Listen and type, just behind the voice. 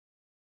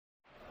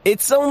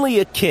It's only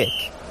a kick,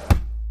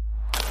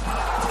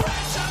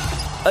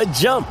 a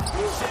jump,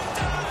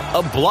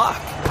 a block.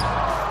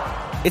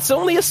 It's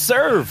only a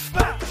serve.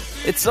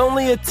 It's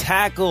only a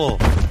tackle,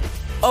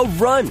 a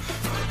run.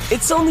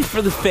 It's only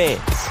for the fans.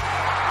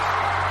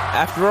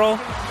 After all,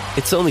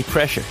 it's only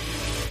pressure.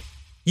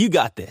 You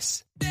got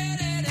this.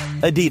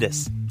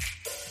 Adidas.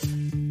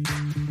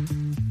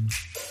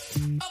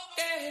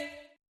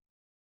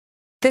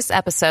 This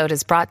episode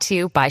is brought to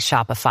you by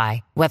Shopify.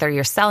 Whether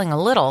you're selling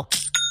a little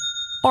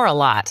or a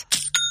lot,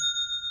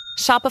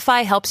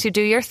 Shopify helps you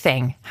do your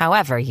thing,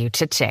 however you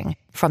cha-ching.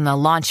 From the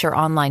launch your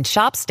online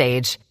shop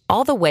stage,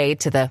 all the way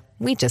to the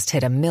we just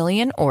hit 1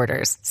 million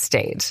orders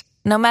stage.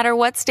 No matter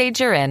what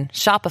stage you're in,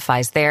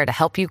 Shopify's there to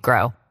help you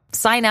grow.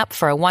 Sign up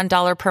for a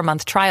 $1 per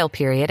month trial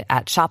period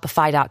at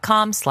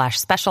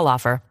shopify.com/special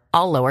offer,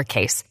 all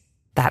lowercase.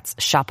 That's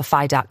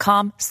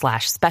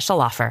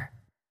shopify.com/special offer.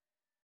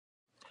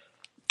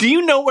 Do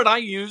you know what I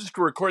use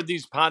to record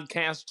these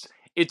podcasts?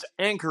 It's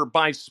Anchor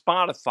by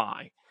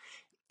Spotify.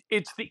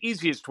 It's the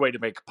easiest way to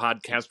make a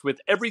podcast with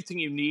everything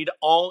you need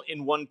all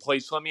in one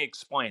place. Let me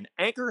explain.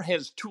 Anchor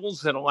has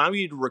tools that allow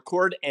you to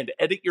record and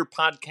edit your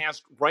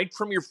podcast right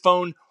from your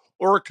phone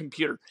or a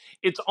computer.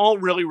 It's all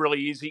really, really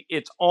easy.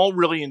 It's all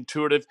really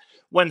intuitive.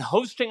 When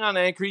hosting on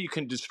Anchor, you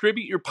can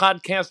distribute your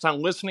podcast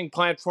on listening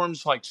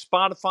platforms like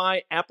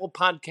Spotify, Apple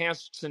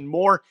Podcasts, and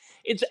more.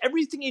 It's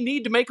everything you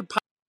need to make a podcast.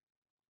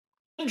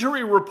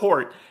 Injury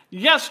report.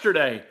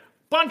 Yesterday,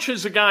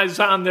 bunches of guys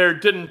on there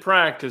didn't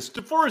practice.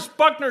 DeForest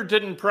Buckner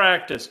didn't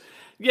practice.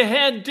 You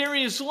had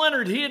Darius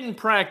Leonard, he didn't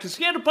practice.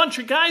 You had a bunch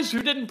of guys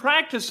who didn't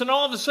practice, and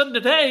all of a sudden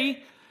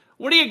today,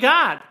 what do you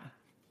got?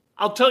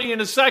 I'll tell you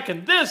in a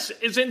second. This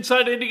is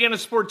Inside Indiana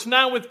Sports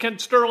Now with Kent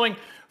Sterling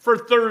for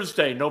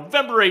Thursday,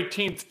 November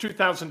 18th,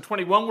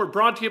 2021. We're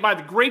brought to you by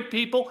the great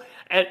people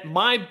at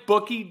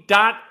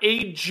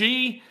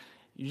mybookie.ag.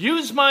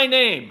 Use my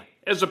name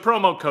as a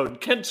promo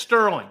code, Kent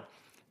Sterling.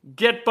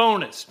 Get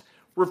bonused.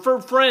 Refer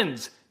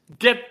friends.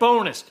 Get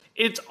bonused.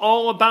 It's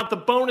all about the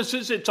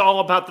bonuses. It's all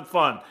about the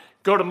fun.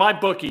 Go to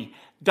mybookie.ag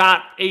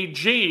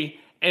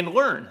and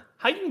learn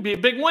how you can be a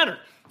big winner.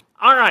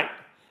 All right.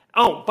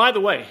 Oh, by the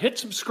way, hit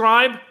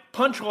subscribe,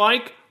 punch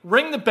like,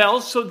 ring the bell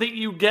so that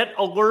you get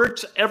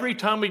alerts every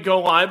time we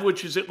go live,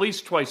 which is at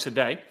least twice a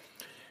day.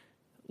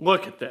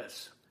 Look at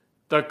this.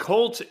 The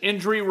Colts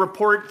injury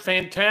report,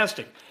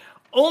 fantastic.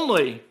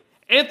 Only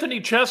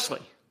Anthony Chesley,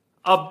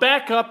 a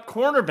backup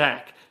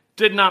cornerback,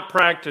 did not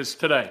practice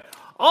today.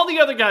 All the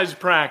other guys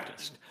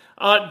practiced.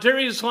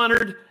 Darius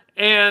Leonard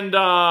and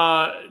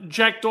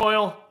Jack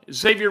Doyle,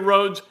 Xavier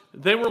Rhodes,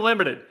 they were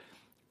limited.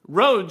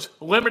 Rhodes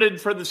limited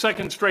for the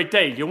second straight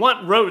day. You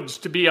want Rhodes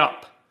to be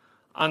up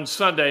on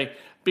Sunday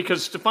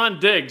because Stephon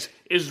Diggs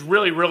is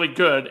really, really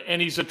good,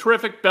 and he's a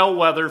terrific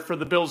bellwether for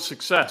the Bills'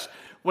 success.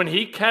 When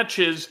he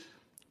catches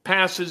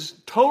passes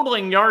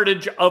totaling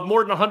yardage of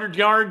more than 100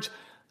 yards,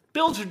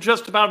 Bills are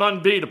just about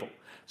unbeatable.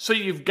 So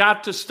you've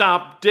got to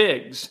stop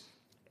Diggs.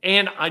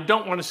 And I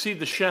don't want to see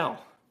the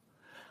shell.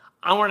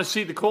 I want to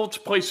see the Colts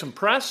play some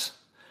press.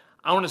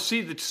 I want to see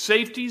the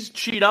safeties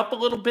cheat up a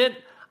little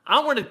bit.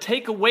 I want to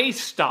take away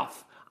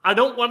stuff. I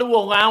don't want to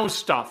allow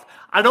stuff.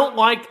 I don't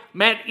like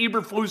Matt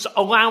Eberflus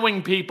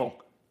allowing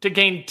people to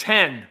gain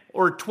 10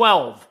 or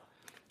 12,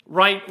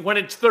 right, when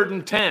it's 3rd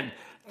and 10.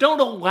 Don't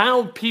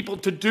allow people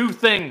to do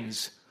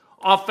things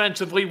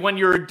offensively when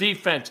you're a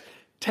defense.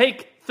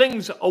 Take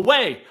things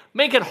away.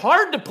 Make it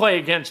hard to play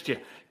against you.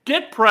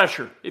 Get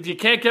pressure. If you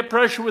can't get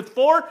pressure with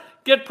 4,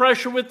 get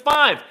pressure with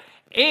 5.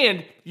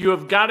 And you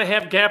have got to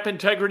have gap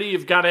integrity.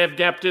 You've got to have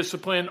gap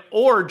discipline,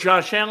 or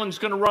Josh Allen's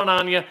going to run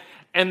on you,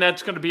 and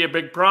that's going to be a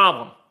big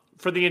problem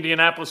for the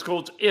Indianapolis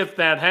Colts if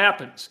that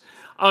happens.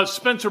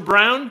 Spencer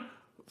Brown,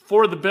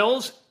 for the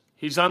Bills,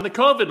 he's on the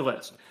COVID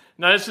list.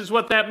 Now, this is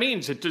what that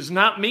means. It does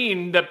not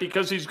mean that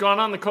because he's gone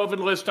on the COVID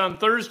list on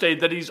Thursday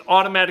that he's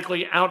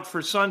automatically out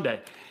for Sunday.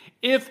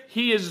 If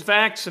he is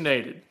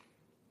vaccinated,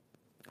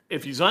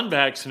 if he's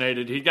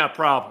unvaccinated, he got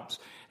problems,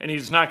 and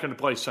he's not going to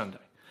play Sunday.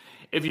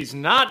 If he's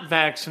not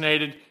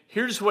vaccinated,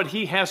 here's what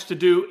he has to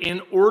do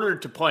in order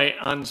to play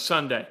on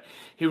Sunday.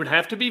 He would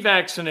have to be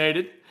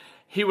vaccinated.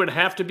 He would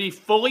have to be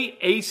fully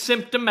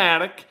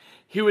asymptomatic.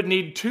 He would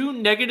need 2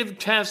 negative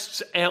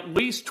tests at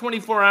least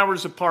 24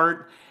 hours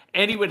apart,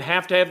 and he would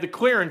have to have the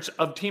clearance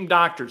of team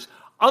doctors.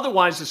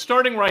 Otherwise, the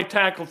starting right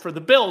tackle for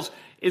the Bills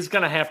is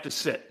going to have to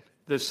sit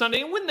this Sunday.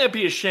 And wouldn't that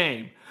be a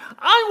shame?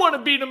 I want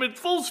to beat them at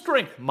full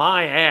strength.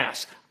 My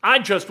ass. I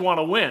just want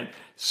to win.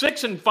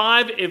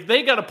 6-5, if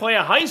they got to play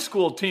a high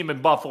school team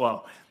in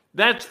Buffalo,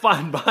 that's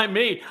fine by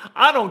me.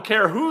 I don't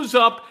care who's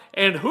up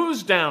and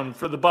who's down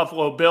for the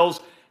Buffalo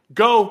Bills.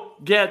 Go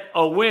get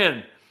a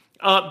win.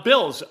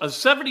 Bills, a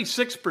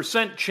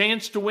 76%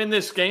 chance to win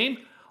this game,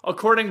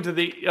 according to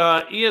the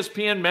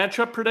ESPN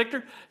matchup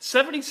predictor.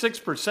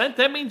 76%.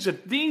 That means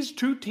if these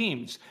two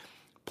teams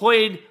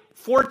played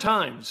 4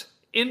 times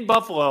in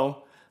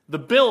Buffalo, the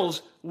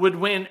Bills would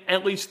win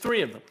at least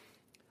 3 of them.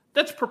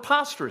 That's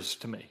preposterous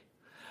to me.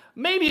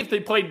 Maybe if they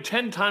played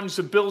 10 times,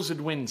 the Bills would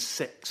win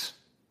 6.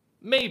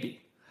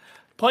 Maybe.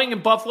 Playing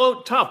in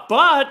Buffalo, tough.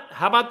 But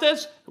how about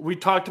this? We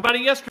talked about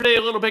it yesterday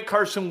a little bit.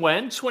 Carson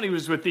Wentz, when he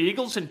was with the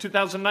Eagles in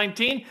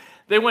 2019,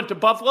 they went to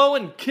Buffalo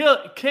and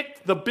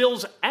kicked the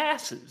Bills'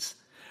 asses.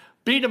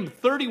 Beat them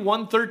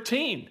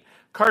 31-13.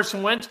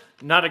 Carson Wentz,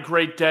 not a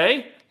great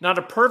day, not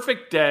a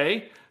perfect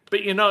day, but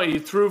he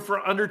threw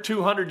for under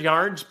 200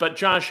 yards, but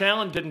Josh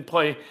Allen didn't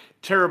play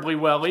terribly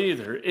well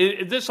either.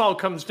 This all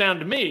comes down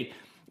to me.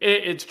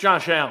 It's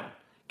Josh Allen.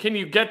 Can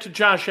you get to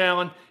Josh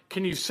Allen?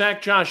 Can you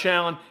sack Josh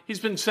Allen? He's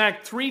been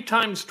sacked 3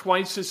 times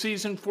twice this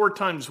season, 4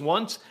 times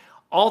once.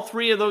 All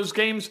 3 of those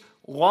games,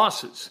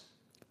 losses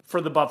for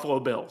the Buffalo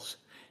Bills.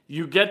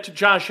 You get to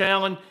Josh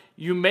Allen,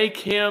 you make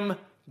him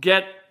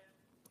get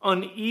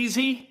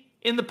uneasy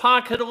in the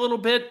pocket a little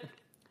bit,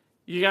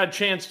 you got a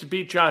chance to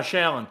beat Josh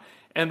Allen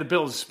and the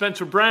Bills.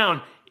 Spencer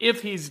Brown,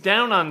 if he's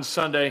down on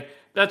Sunday,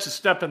 that's a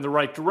step in the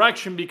right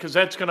direction because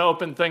that's going to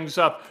open things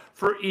up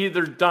for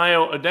either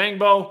Dayo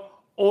Odeyingbo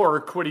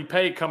or Kwity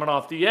Paye coming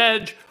off the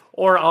edge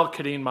or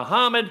Al-Quadin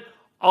Muhammad.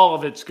 All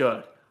of it's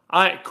good.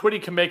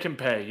 Kwity can make him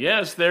pay.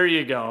 Yes, there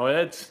you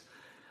go.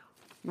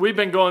 We've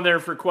been going there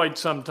for quite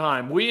some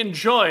time. We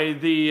enjoy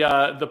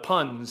the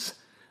puns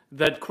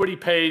that Kwity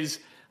Paye's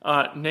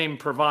name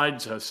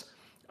provides us.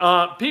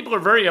 People are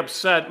very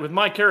upset with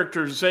my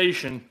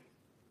characterization.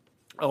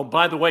 Oh,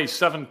 by the way,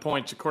 7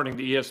 points, according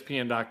to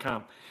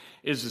ESPN.com,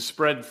 is the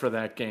spread for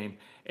that game.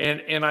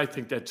 And I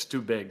think that's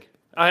too big.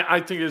 I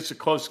think it's a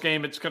close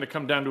game. It's going to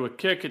come down to a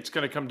kick. It's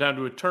going to come down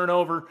to a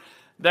turnover.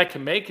 That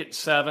can make it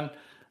 7.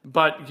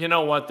 But you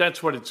know what?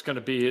 That's what it's going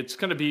to be. It's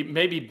going to be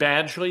maybe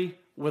Badgley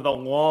with a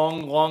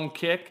long, long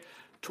kick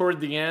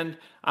toward the end.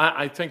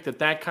 I think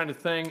that kind of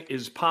thing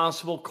is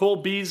possible. Cole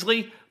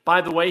Beasley, by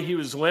the way, he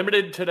was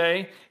limited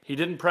today. He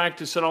didn't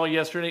practice at all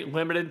yesterday.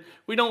 Limited.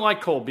 We don't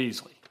like Cole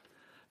Beasley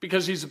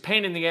because he's a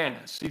pain in the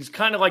ass. He's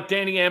kind of like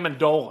Danny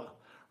Amendola,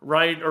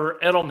 right? Or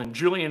Edelman,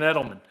 Julian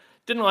Edelman.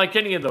 Didn't like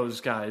any of those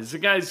guys. The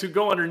guys who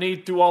go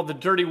underneath, do all the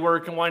dirty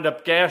work, and wind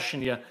up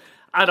gashing you.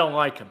 I don't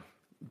like him.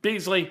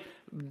 Beasley,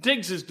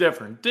 Diggs is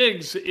different.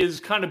 Diggs is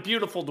kind of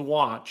beautiful to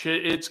watch.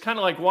 It's kind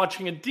of like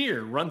watching a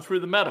deer run through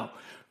the meadow.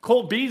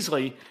 Cole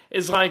Beasley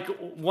is like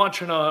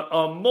watching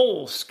a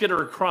mole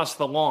skitter across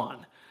the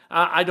lawn.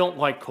 I don't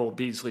like Cole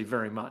Beasley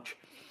very much.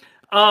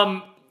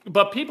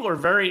 But people are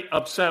very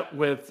upset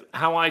with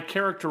how I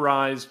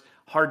characterized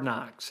Hard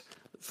Knocks.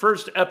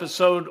 First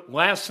episode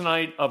last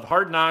night of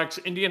Hard Knocks,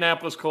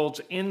 Indianapolis Colts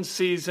in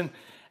season.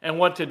 And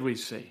what did we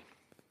see?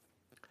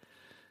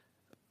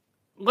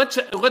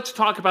 Let's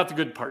talk about the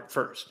good part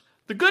first.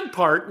 The good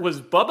part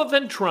was Bubba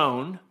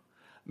Ventrone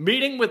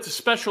meeting with the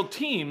special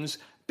teams,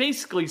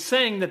 basically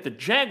saying that the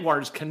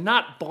Jaguars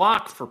cannot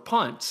block for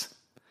punts.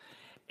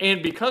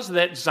 And because of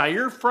that,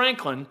 Zaire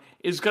Franklin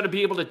is going to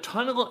be able to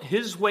tunnel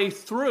his way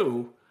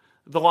through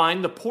the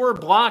line, the poor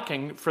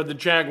blocking for the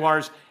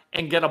Jaguars,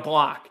 and get a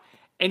block.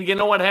 And you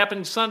know what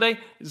happened Sunday?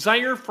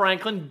 Zaire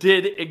Franklin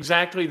did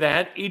exactly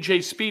that.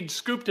 EJ Speed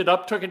scooped it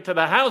up, took it to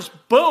the house.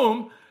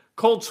 Boom!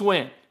 Colts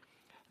win.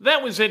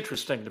 That was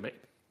interesting to me.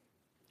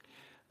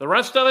 The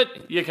rest of it,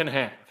 you can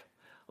have.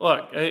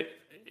 Look,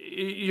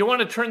 you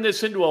want to turn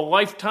this into a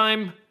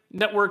Lifetime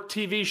network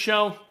TV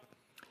show?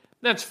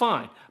 That's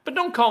fine. But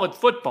don't call it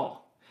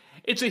football.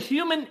 It's a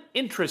human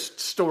interest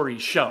story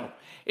show.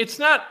 It's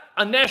not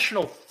a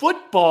National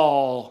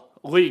Football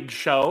League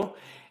show.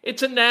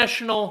 It's a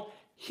national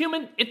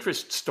human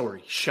interest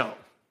story show.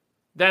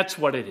 That's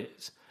what it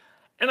is.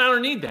 And I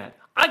don't need that.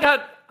 I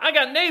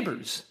got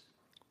neighbors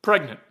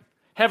pregnant,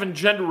 having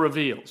gender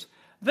reveals.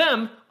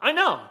 Them, I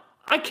know.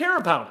 I care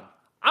about them.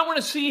 I want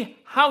to see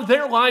how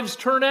their lives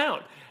turn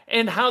out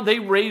and how they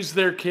raise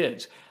their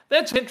kids.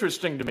 That's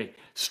interesting to me.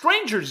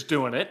 Strangers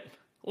doing it,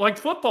 like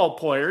football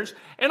players,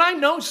 and I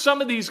know some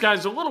of these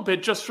guys a little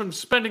bit just from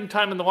spending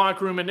time in the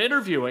locker room and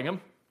interviewing them.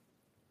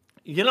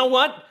 You know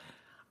what?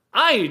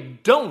 I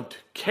don't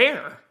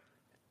care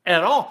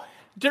at all.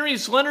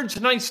 Darius Leonard's a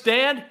nice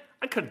dad.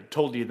 I could have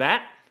told you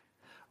that.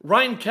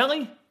 Ryan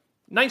Kelly,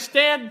 nice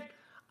dad.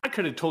 I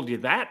could have told you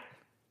that.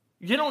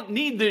 You don't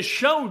need this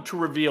show to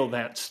reveal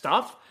that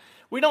stuff.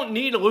 We don't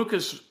need a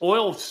Lucas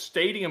Oil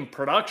Stadium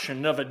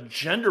production of a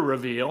gender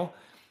reveal.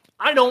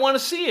 I don't want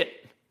to see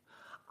it.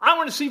 I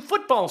want to see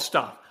football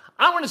stuff.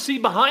 I want to see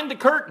behind the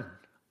curtain.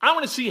 I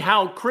want to see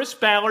how Chris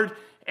Ballard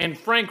and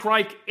Frank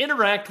Reich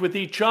interact with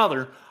each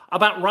other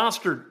about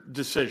roster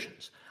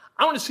decisions.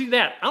 I want to see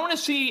that. I want to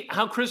see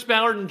how Chris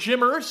Ballard and Jim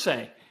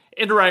Irsay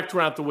interact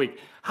throughout the week.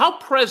 How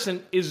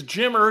present is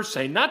Jim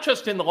Irsay, not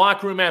just in the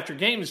locker room after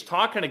games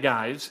talking to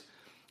guys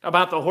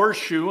about the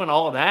horseshoe and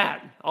all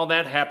that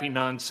happy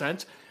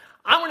nonsense.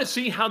 I want to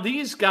see how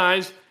these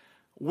guys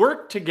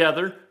work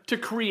together to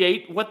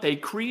create what they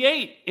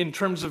create in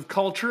terms of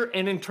culture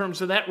and in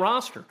terms of that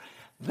roster.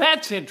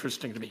 That's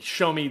interesting to me.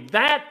 Show me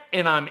that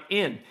and I'm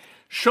in.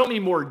 Show me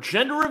more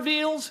gender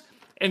reveals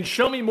and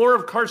show me more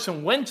of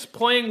Carson Wentz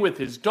playing with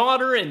his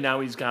daughter and now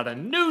he's got a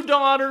new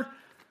daughter.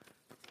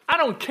 I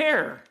don't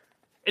care.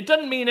 It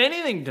doesn't mean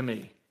anything to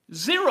me.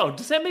 Zero.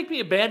 Does that make me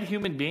a bad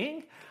human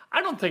being?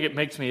 I don't think it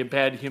makes me a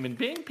bad human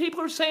being.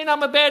 People are saying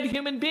I'm a bad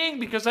human being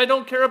because I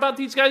don't care about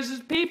these guys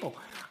as people.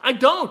 I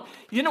don't.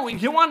 You know,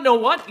 you want to know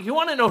what? You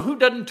want to know who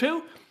doesn't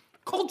too?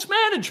 Colts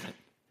management.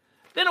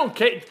 They don't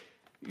care.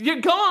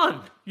 You're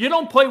gone. You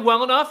don't play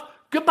well enough.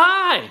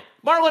 Goodbye.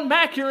 Marlon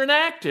Mack, you're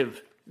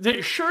inactive.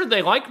 Sure,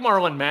 they like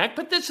Marlon Mack,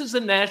 but this is the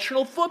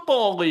National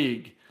Football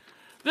League.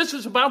 This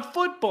is about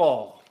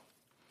football.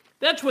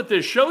 That's what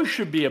this show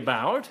should be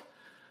about.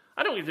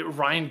 I don't think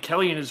Ryan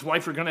Kelly and his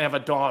wife are going to have a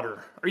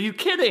daughter. Are you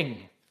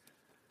kidding?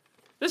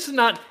 This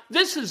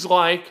is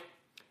like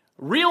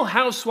Real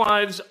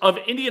Housewives of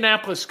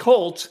Indianapolis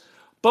Colts,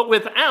 but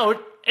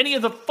without any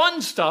of the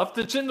fun stuff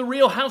that's in the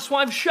Real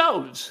Housewives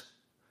shows.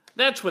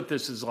 That's what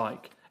this is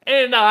like.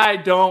 And I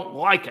don't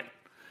like it.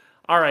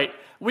 All right,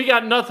 we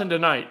got nothing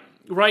tonight,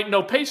 right?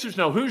 No Pacers,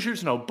 no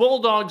Hoosiers, no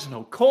Bulldogs,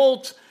 no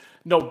Colts,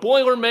 no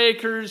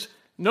Boilermakers,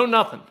 no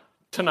nothing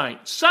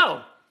tonight.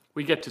 So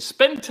we get to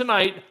spend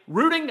tonight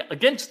rooting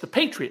against the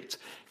Patriots,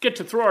 get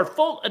to throw our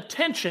full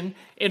attention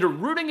into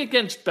rooting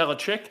against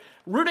Belichick,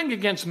 rooting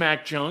against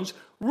Mac Jones,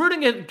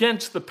 rooting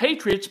against the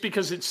Patriots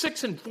because at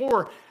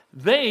 6-4,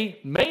 they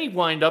may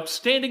wind up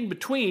standing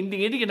between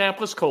the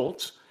Indianapolis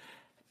Colts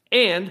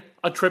and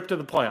a trip to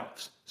the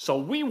playoffs. So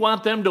we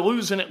want them to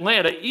lose in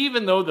Atlanta,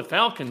 even though the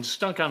Falcons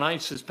stunk on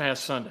ice this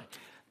past Sunday.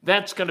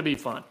 That's going to be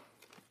fun.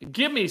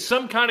 Give me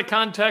some kind of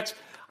context.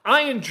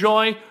 I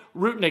enjoy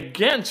rooting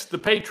against the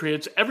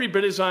Patriots every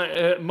bit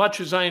as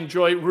much as I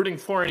enjoy rooting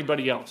for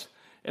anybody else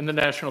in the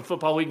National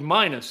Football League,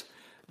 minus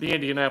the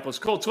Indianapolis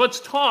Colts. Let's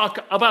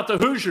talk about the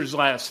Hoosiers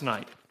last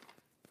night.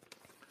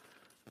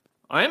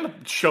 I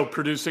am show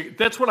producing.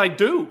 That's what I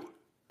do.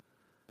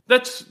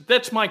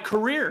 That's my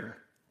career.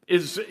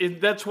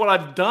 That's what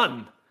I've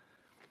done.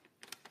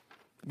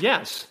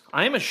 Yes,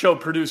 I am a show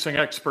producing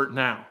expert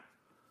now.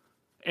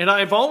 And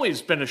I've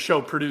always been a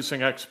show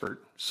producing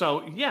expert.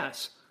 So,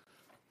 yes.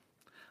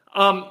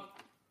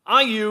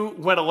 IU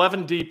went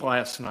 11 deep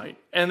last night,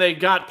 and they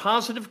got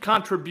positive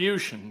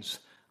contributions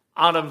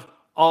out of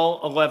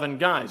all 11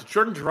 guys.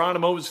 Jordan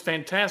Geronimo was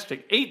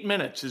fantastic. 8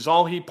 minutes is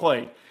all he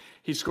played.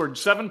 He scored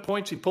 7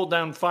 points. He pulled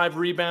down 5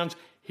 rebounds.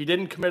 He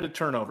didn't commit a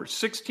turnover.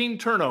 16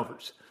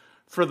 turnovers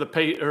for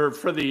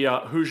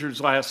the Hoosiers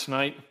last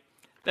night.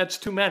 That's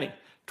too many.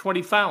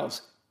 20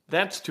 fouls.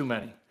 That's too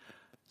many.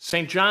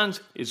 St. John's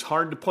is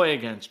hard to play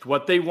against.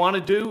 What they want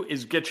to do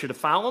is get you to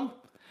foul them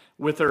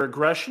with their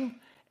aggression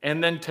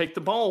and then take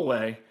the ball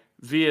away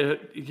via,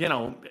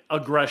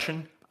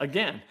 aggression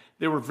again.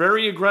 They were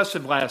very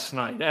aggressive last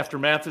night after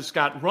Mathis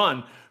got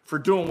run for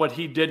doing what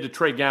he did to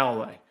Trey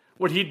Galloway.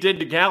 What he did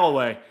to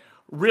Galloway,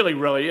 really,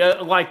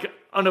 like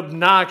an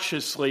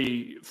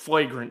obnoxiously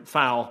flagrant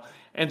foul.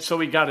 And so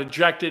he got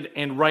ejected,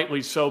 and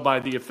rightly so by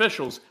the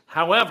officials.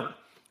 However,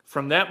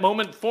 from that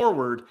moment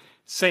forward,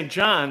 St.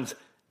 John's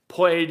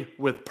played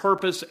with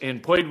purpose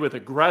and played with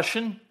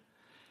aggression,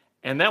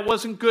 and that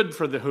wasn't good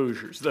for the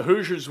Hoosiers. The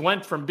Hoosiers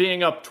went from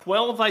being up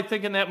 12, I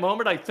think, in that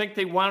moment. I think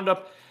they wound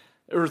up,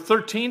 or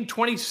 13,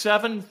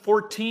 27,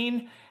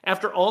 14,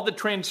 after all that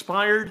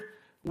transpired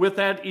with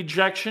that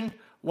ejection,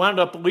 wound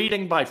up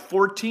leading by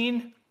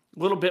 14 a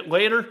little bit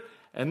later,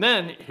 and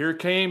then here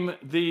came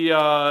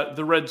the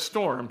Red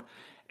Storm,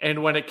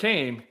 and when it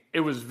came, it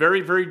was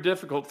very, very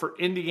difficult for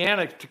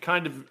Indiana to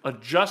kind of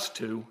adjust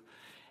to.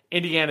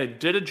 Indiana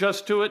did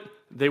adjust to it.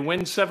 They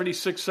win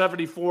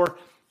 76-74.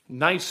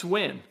 Nice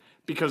win.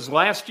 Because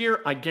last year,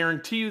 I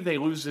guarantee you they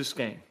lose this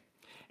game.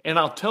 And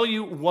I'll tell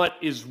you what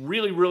is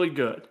really, really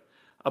good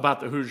about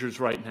the Hoosiers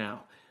right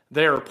now.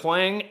 They are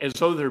playing as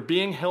though they're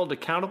being held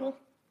accountable.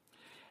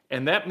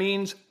 And that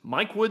means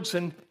Mike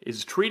Woodson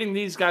is treating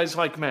these guys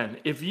like men.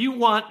 If you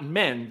want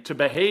men to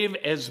behave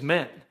as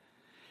men,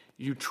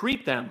 you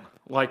treat them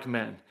like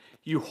men.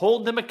 You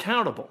hold them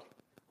accountable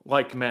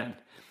like men.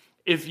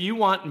 If you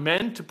want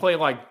men to play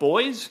like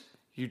boys,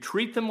 you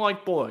treat them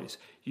like boys.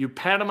 You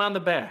pat them on the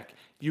back.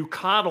 You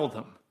coddle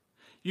them.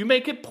 You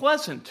make it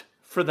pleasant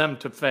for them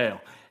to fail.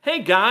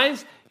 Hey,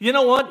 guys, you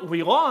know what?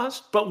 We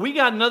lost, but we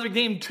got another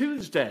game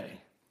Tuesday.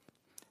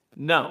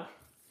 No.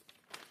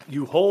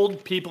 You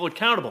hold people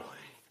accountable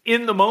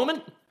in the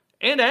moment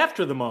and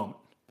after the moment.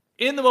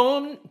 In the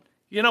moment,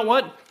 you know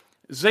what?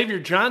 Xavier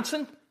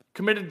Johnson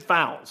committed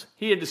fouls.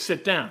 He had to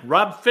sit down.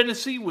 Rob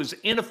Finney was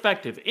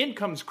ineffective. In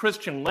comes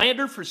Christian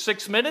Lander for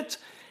 6 minutes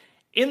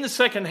in the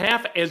second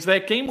half as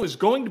that game was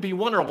going to be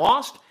won or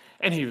lost,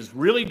 and he was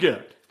really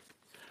good.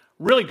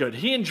 Really good.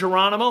 He and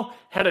Geronimo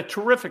had a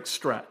terrific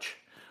stretch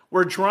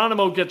where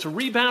Geronimo gets a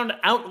rebound,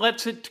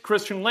 outlets it to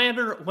Christian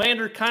Lander.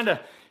 Lander kind of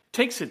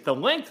takes it the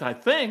length, I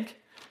think,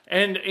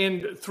 and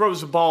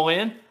throws the ball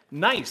in.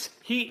 Nice.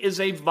 He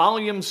is a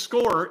volume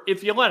scorer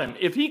if you let him.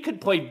 If he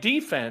could play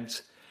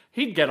defense,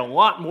 he'd get a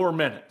lot more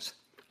minutes.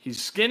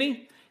 He's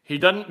skinny. He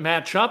doesn't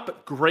match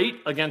up great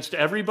against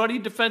everybody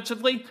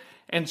defensively.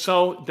 And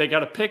so they got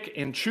to pick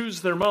and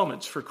choose their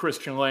moments for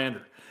Christian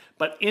Lander.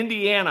 But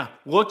Indiana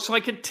looks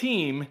like a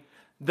team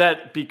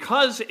that,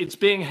 because it's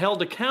being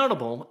held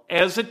accountable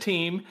as a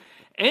team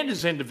and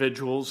as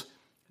individuals,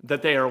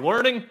 that they are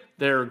learning,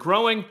 they're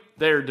growing,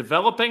 they're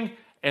developing,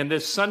 And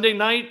this Sunday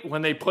night,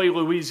 when they play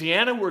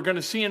Louisiana, we're going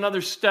to see another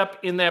step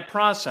in that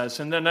process.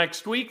 And then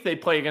next week, they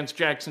play against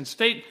Jackson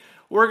State.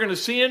 We're going to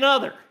see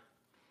another.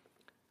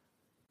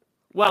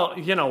 Well,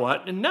 you know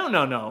what?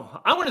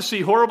 No. I want to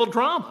see horrible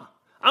drama.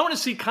 I want to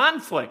see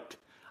conflict.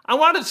 I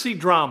want to see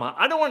drama.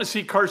 I don't want to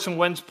see Carson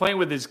Wentz playing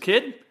with his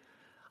kid.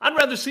 I'd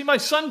rather see my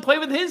son play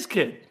with his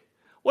kid.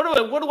 What do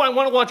I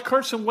want to watch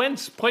Carson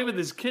Wentz play with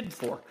his kid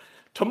for?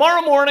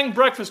 Tomorrow morning,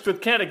 Breakfast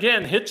with Ken.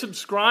 Again, hit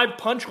subscribe,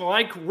 punch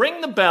like, ring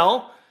the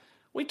bell.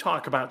 We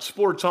talk about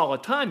sports all the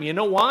time. You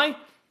know why?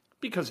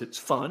 Because it's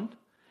fun,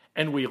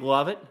 and we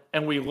love it,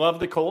 and we love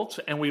the Colts,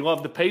 and we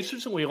love the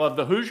Pacers, and we love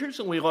the Hoosiers,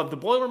 and we love the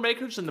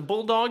Boilermakers, and the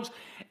Bulldogs,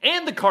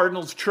 and the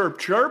Cardinals. Chirp,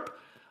 chirp.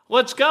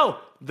 Let's go.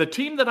 The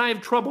team that I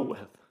have trouble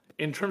with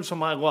in terms of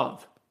my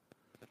love,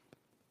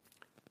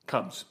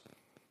 Cubs.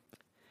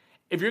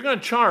 If you're going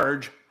to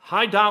charge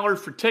high dollar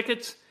for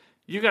tickets,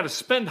 you got to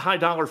spend high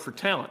dollar for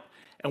talent.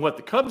 And what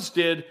the Cubs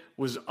did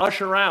was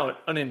usher out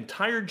an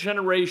entire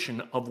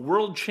generation of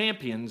world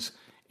champions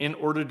in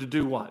order to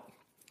do what?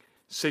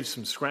 Save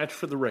some scratch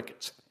for the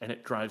Ricketts. And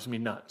it drives me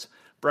nuts.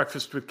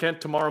 Breakfast with Kent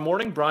tomorrow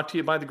morning, brought to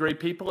you by the great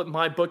people at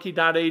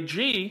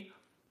MyBookie.ag.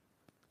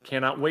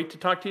 Cannot wait to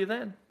talk to you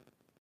then.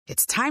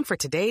 It's time for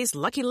today's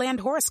Lucky Land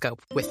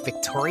horoscope with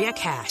Victoria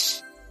Cash.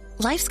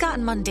 Life's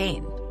gotten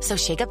mundane, so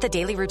shake up the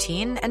daily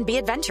routine and be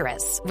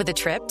adventurous with a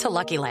trip to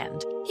Lucky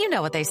Land. You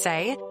know what they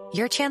say,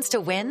 your chance to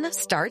win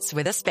starts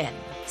with a spin.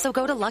 So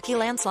go to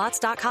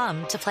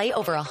LuckyLandSlots.com to play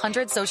over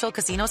 100 social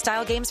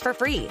casino-style games for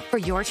free for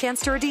your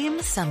chance to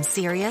redeem some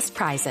serious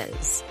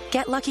prizes.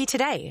 Get lucky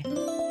today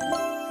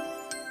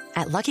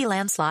at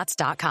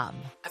LuckyLandSlots.com.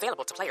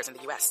 Available to players in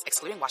the U.S.,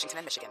 excluding Washington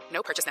and Michigan.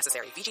 No purchase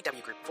necessary.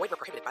 VGW Group. Void where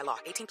prohibited by law.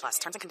 18+.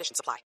 Terms and conditions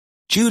apply.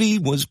 Judy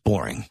was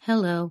boring.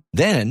 Hello.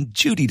 Then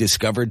Judy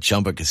discovered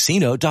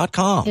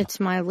ChumbaCasino.com. It's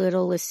my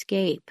little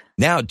escape.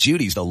 Now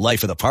Judy's the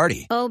life of the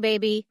party. Oh,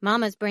 baby,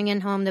 mama's bringing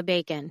home the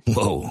bacon.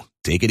 Whoa,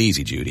 take it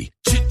easy, Judy.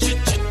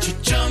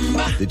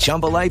 The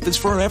Chumba life is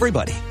for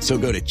everybody. So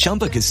go to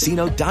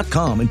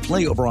ChumbaCasino.com and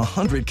play over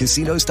 100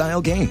 casino-style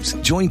games.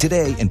 Join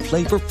today and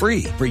play for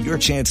free for your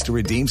chance to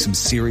redeem some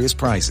serious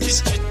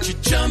prizes.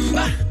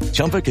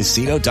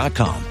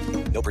 ChumbaCasino.com.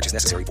 No purchase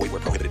necessary. Void where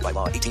prohibited by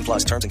law.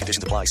 18+. Terms and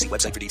conditions apply. See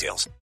website for details.